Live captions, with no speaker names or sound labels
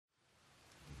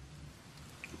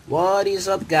What is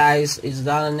up, guys? It's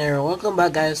Dalanero. Welcome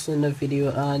back, guys, to another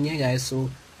video. Yeah, guys, so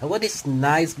I got this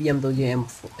nice BMW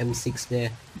M6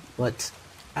 there, but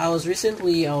I was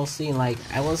seeing, like,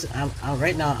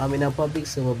 right now I'm in a public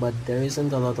server, but there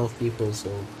isn't a lot of people. So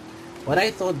what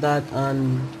I thought that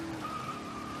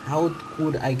how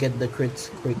could I get the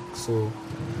crits quick? So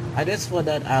I just thought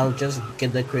that I'll just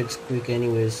get the crits quick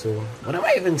anyway. So what am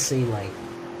I even saying, like?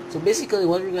 So basically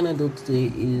what we're gonna do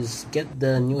today is get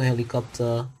the new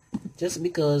helicopter, just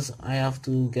because I have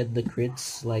to get the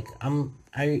crits. Like,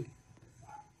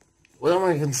 what am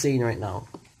I even saying right now?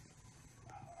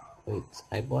 Wait,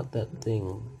 I bought that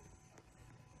thing.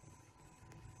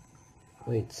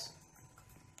 Wait,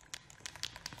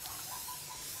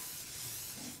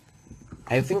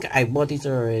 I think I bought it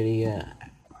already. Yeah,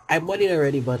 I bought it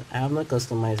already, but I have not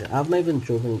customized it. I have not even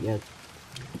driven it yet.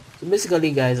 So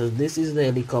basically, guys, this is the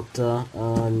helicopter,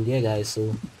 and yeah, guys,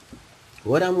 so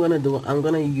what I'm gonna do, I'm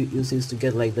gonna use this to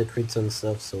get like the crits and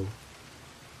stuff. So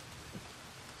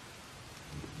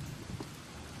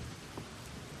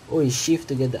it's shift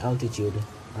to get the altitude.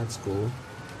 That's cool.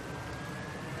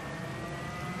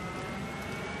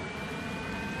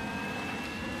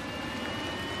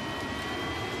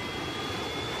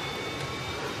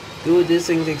 Dude, this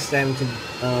thing takes time to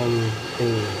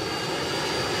thing.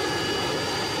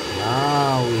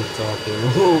 Now we're talking.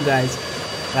 Oh, guys,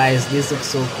 this looks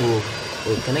so cool.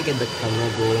 Wait, can I get the camera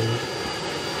going?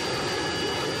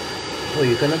 Oh,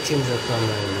 you cannot change the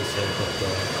camera in this helicopter.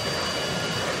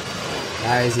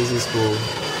 Guys, this is cool.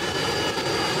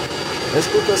 Let's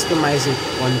go customize it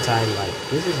one time. Like,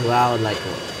 this is loud. Like,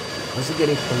 once you get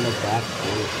it from the back,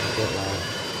 you get loud.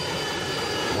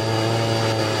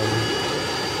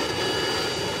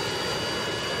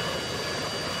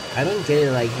 I don't get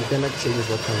it. Like, you cannot change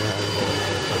the camera angle in the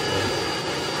helicopter.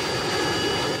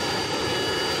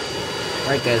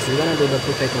 Alright, guys, we're gonna do the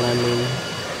perfect landing.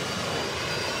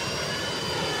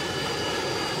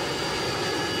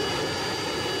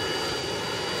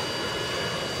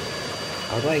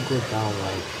 How do I go down,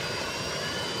 like?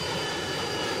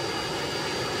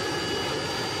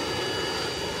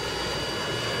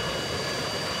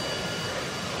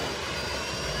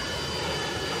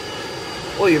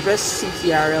 Oh, you press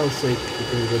CTRL so you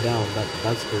can go down.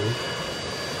 That's cool.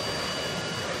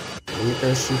 Let me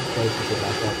press shift right to go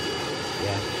back up.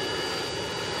 Yeah.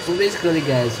 So basically,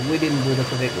 guys, we didn't do the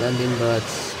perfect landing, but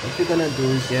what we're gonna do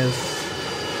is just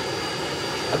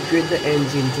upgrade the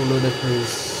engine to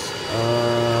ludicrous.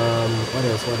 What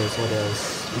else?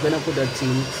 We're gonna put the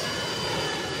tint.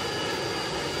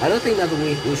 I don't think that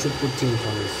we should put tint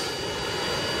on this.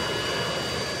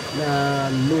 Nah,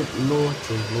 no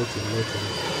tint.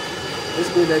 Let's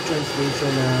go the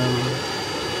translation.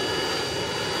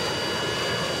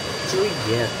 Should we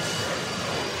get?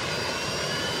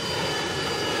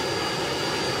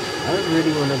 I don't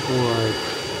really wanna go like.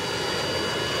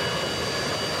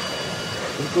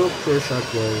 Let's go pro shot,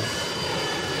 guys.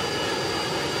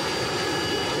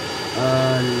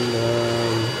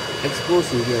 And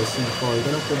explosive, yeah, C4. We're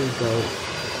gonna put it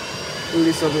pull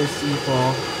this over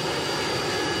C4.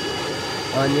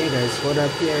 And yeah, guys, for the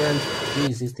appearance,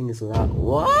 please, this thing is loud.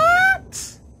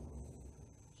 What?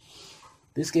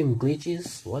 This game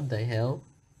glitches? What the hell?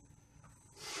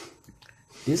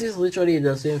 This is literally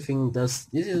the same thing. This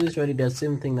is literally the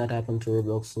same thing that happened to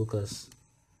Roblox Lucas.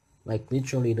 Like,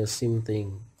 literally the same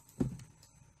thing.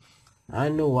 I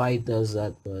don't know why it does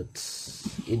that, but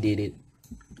it did it.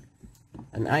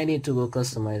 And I need to go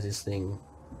customize this thing.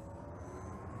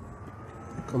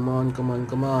 Come on.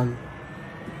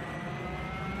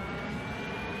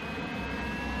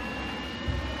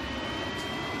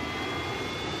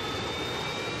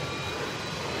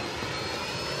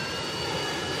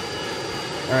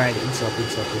 Alright, it's up.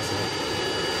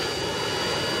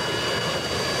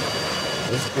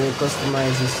 Let's go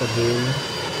customize this again.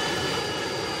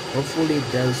 Hopefully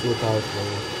it does work out for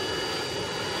me.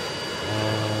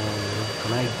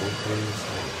 Can I go through this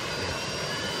one? Yeah.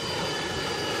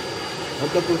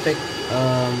 Not the perfect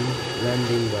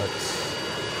landing, but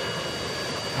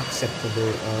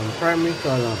acceptable. Primary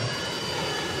color.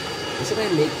 What should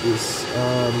I make this?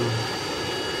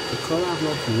 The color I've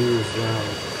not used now.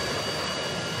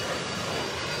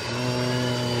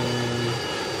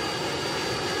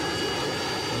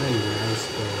 Very nice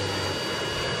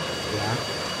black.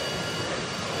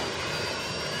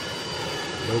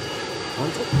 Nope. I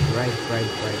want it bright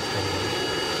color.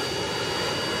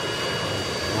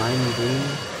 Lime green.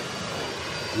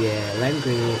 Yeah, lime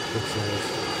green looks nice.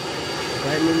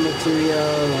 Primary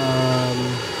material,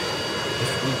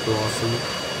 it's glossy.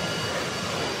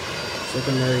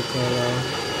 Secondary color.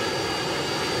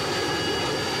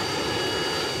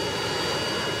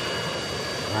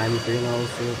 lime green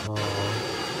also.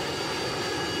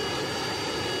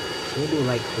 We do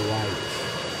like the white.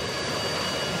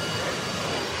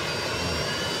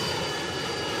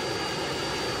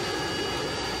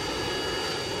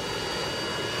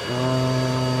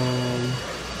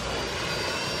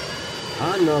 I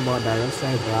don't know about that. Let's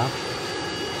try black.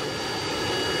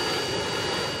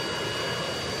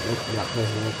 Look, black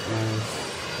doesn't look nice.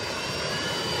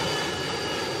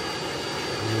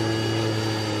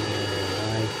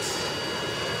 White,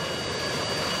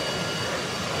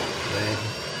 red.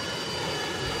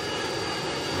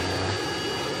 Yeah.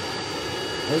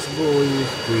 Let's go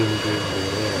with green.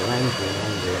 Yeah, lime green.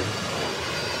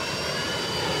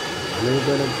 And then we're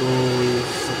gonna go with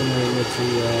secondary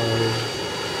material,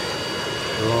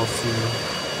 glossy,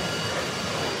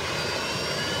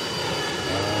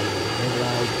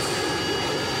 headlights,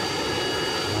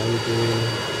 lime green,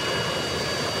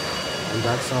 and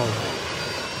that's all.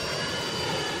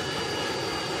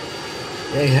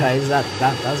 Yeah guys,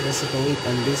 that's basically it,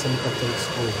 and this helicopter is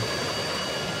cool.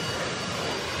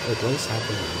 Wait, what is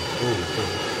happening? Oh,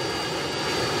 cool.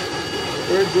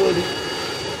 We're good.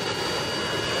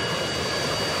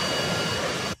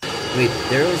 Wait,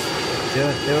 there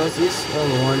was this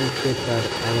one trick that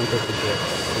I wanted to get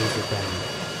since the time.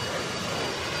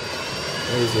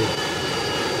 Where is it?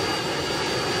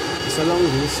 It's along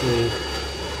this way.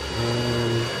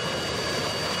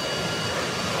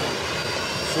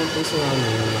 Someplace around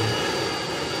here.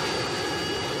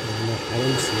 No, I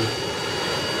don't see.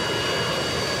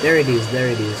 There it is.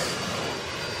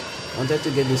 I wanted to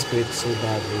get this crate so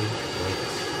badly, but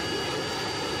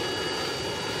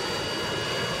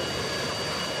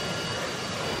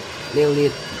nailed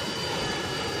it.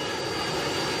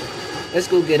 Let's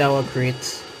go get our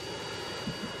crates.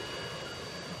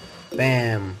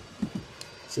 Bam.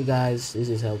 See guys, this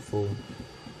is helpful.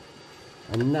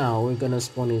 And now we're gonna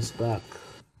spawn this back.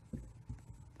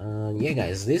 Yeah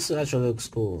guys, this actually looks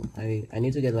cool. I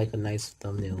need to get like a nice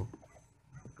thumbnail.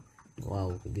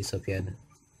 Wow, it disappeared.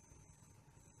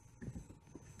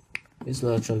 This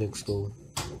actually looks cool.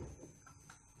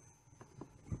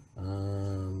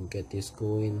 Get this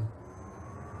going.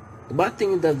 The bad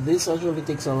thing is that this actually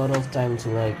takes a lot of time to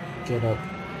like get up.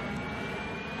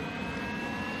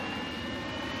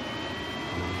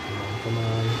 Come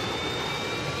on.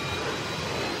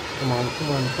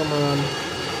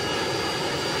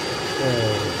 There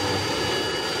we go.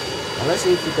 Now let's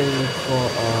see if we can look for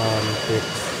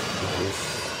crits with this.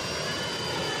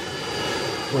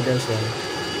 Oh, there's one.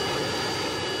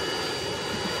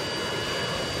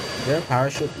 Is there a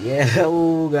parachute? Yeah.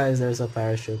 Oh guys, there's a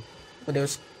parachute. Oh,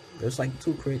 there's like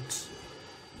two crates.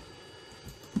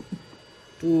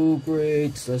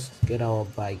 Let's get our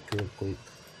bike real quick.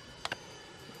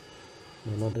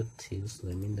 No, not the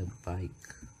Tesla. I mean the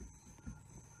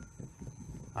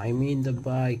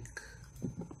bike.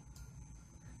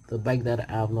 The bike that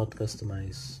I have not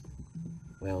customized.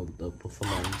 Well, the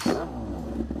performance.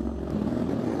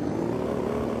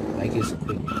 Bike is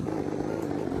quick.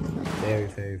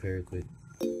 Very quick.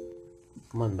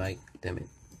 Come on, bike. Damn it.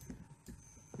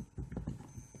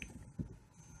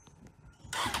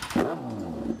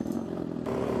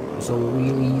 So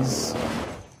wheelies.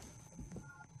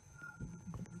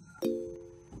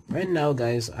 Right now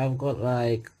guys, I've got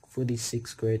like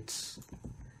 46 crates.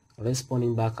 Let's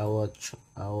spawning back our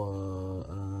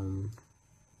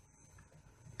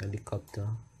helicopter.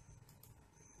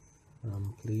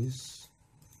 Please.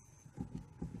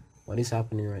 What is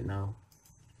happening right now?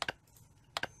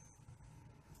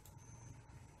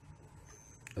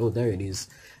 Oh, there it is.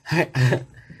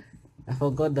 I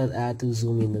forgot that I had to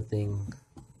zoom in the thing.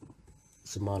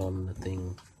 Zoom out on the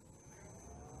thing.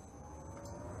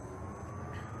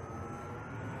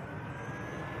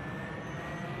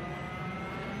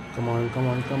 Come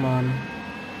on.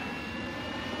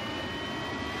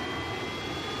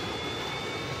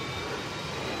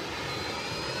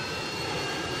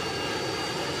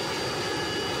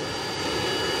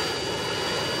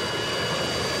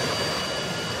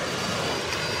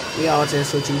 We are out there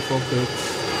searching for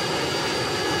crates.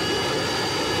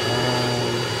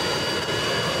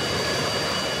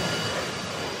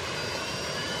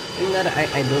 The thing that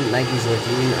I don't like is the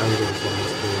viewing angles on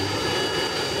this game.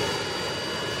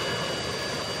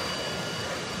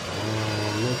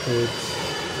 No crates.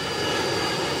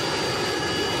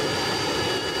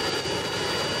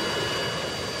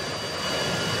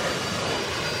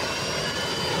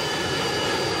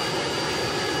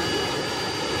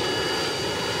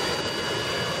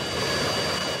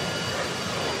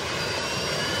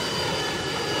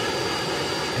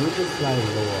 I need to fly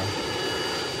lower.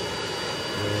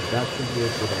 Yeah, that should be a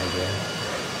good idea.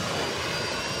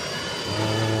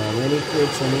 Many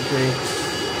crits, many crits.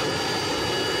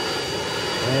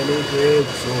 Many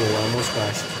crits. Oh, almost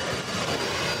crashed.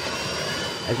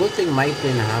 A good thing my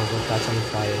plane hasn't caught on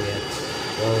fire yet.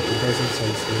 Well, it doesn't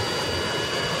sense me.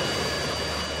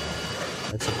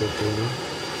 That's a good thing.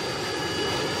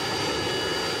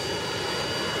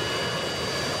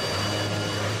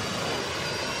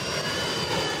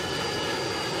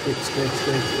 Crits.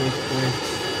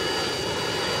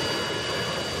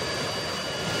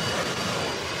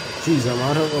 Jeez, I'm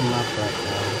out of a map right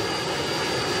now.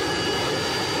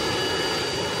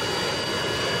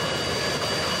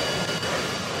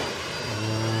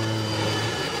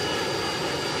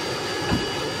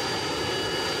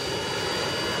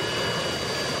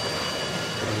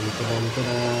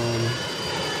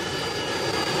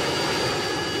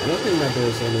 I don't think that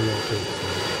there's any more crits.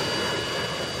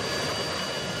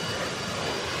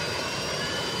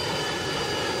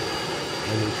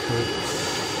 Any crits?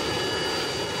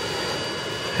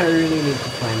 I really need to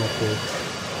find a crit.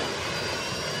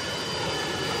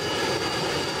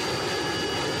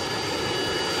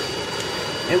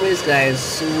 Anyways, guys,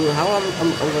 so how I'm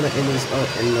gonna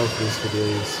end of this video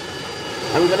is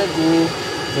I'm gonna go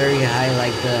very high,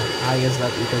 like the highest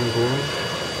that we can go.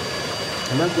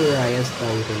 I'm not going the highest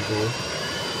that we can go,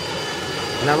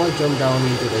 and I'm gonna jump down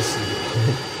into the sea.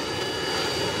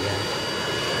 Yeah.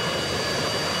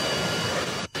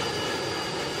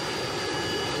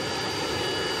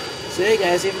 So hey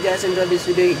guys, if you guys enjoyed this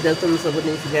video, hit the thumbs up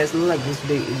button. If you guys don't like this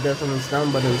video, hit the thumbs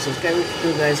down button. Subscribe if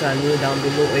you guys are new down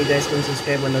below, or you guys can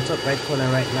subscribe on the top right corner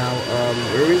right now.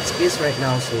 We're in space right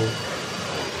now, so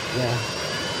yeah.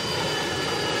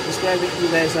 Subscribe if you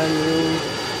guys are new.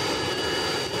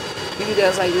 If you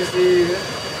guys like this video,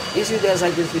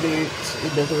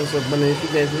 hit the thumbs up button. If you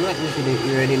guys don't like this video,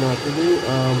 you already know what to do.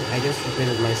 I just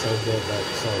repeated myself there, but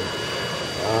sorry.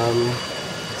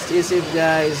 Stay safe,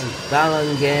 guys.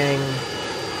 Balan gang.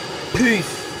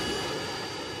 Peace.